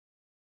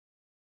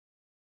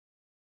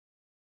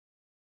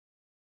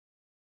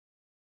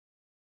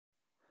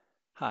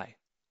Hi,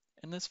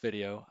 in this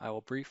video I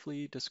will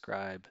briefly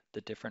describe the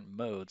different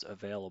modes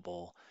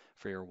available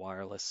for your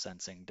wireless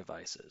sensing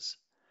devices.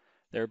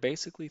 There are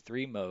basically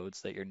three modes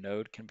that your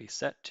node can be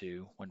set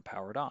to when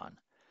powered on: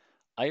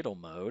 idle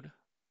mode,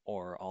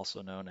 or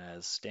also known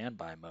as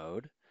standby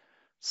mode,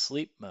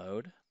 sleep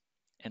mode,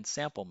 and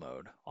sample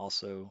mode,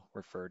 also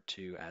referred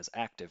to as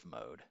active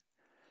mode.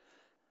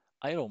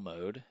 Idle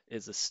mode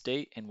is a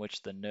state in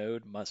which the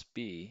node must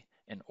be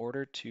in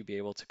order to be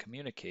able to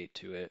communicate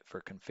to it for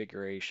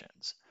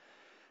configurations.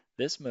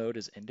 This mode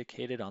is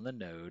indicated on the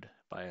node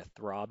by a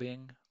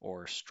throbbing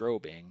or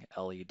strobing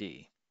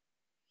LED.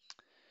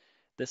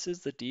 This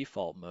is the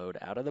default mode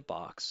out of the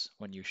box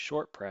when you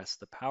short press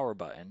the power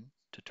button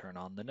to turn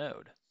on the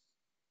node.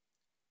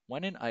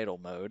 When in idle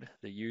mode,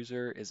 the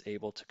user is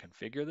able to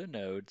configure the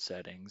node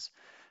settings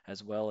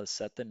as well as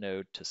set the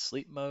node to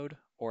sleep mode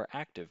or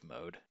active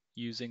mode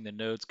using the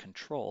node's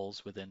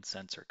controls within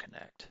Sensor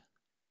Connect.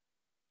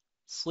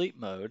 Sleep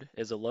mode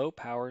is a low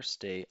power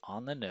state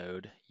on the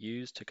node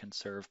used to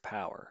conserve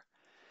power.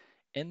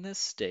 In this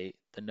state,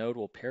 the node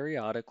will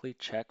periodically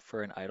check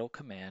for an idle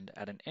command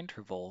at an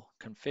interval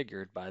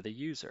configured by the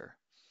user.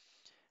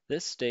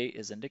 This state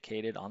is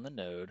indicated on the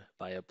node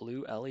by a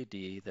blue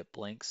LED that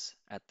blinks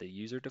at the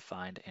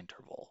user-defined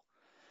interval.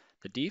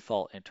 The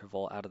default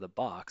interval out of the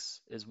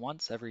box is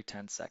once every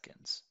 10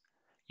 seconds.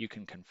 You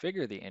can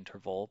configure the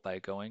interval by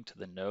going to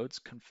the node's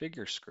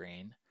configure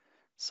screen,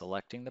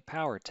 selecting the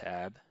power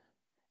tab,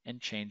 and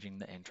changing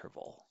the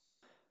interval.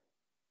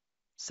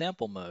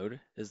 Sample mode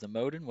is the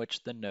mode in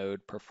which the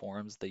node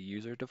performs the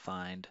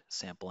user-defined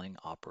sampling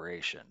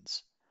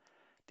operations.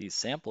 These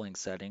sampling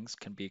settings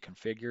can be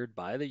configured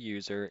by the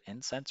user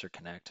in Sensor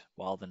Connect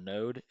while the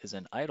node is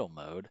in idle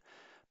mode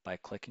by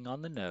clicking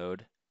on the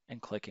node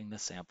and clicking the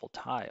sample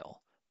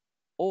tile,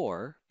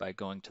 or by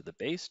going to the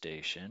base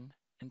station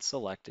and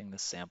selecting the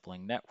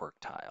sampling network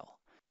tile.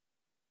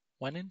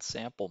 When in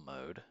sample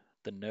mode,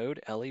 the node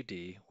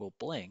LED will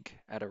blink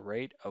at a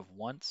rate of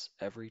once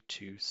every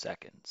 2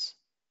 seconds.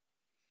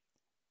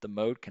 The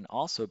mode can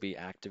also be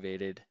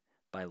activated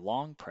by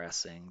long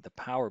pressing the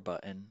power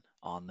button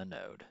on the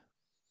node.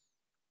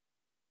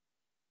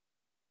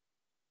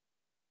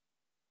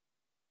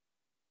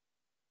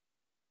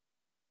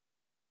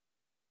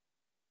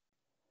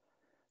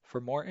 For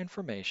more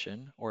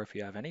information, or if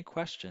you have any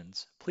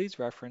questions, please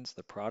reference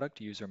the product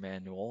user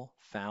manual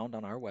found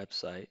on our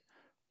website,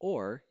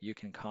 or you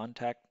can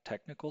contact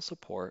technical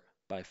support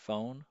by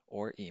phone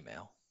or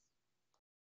email.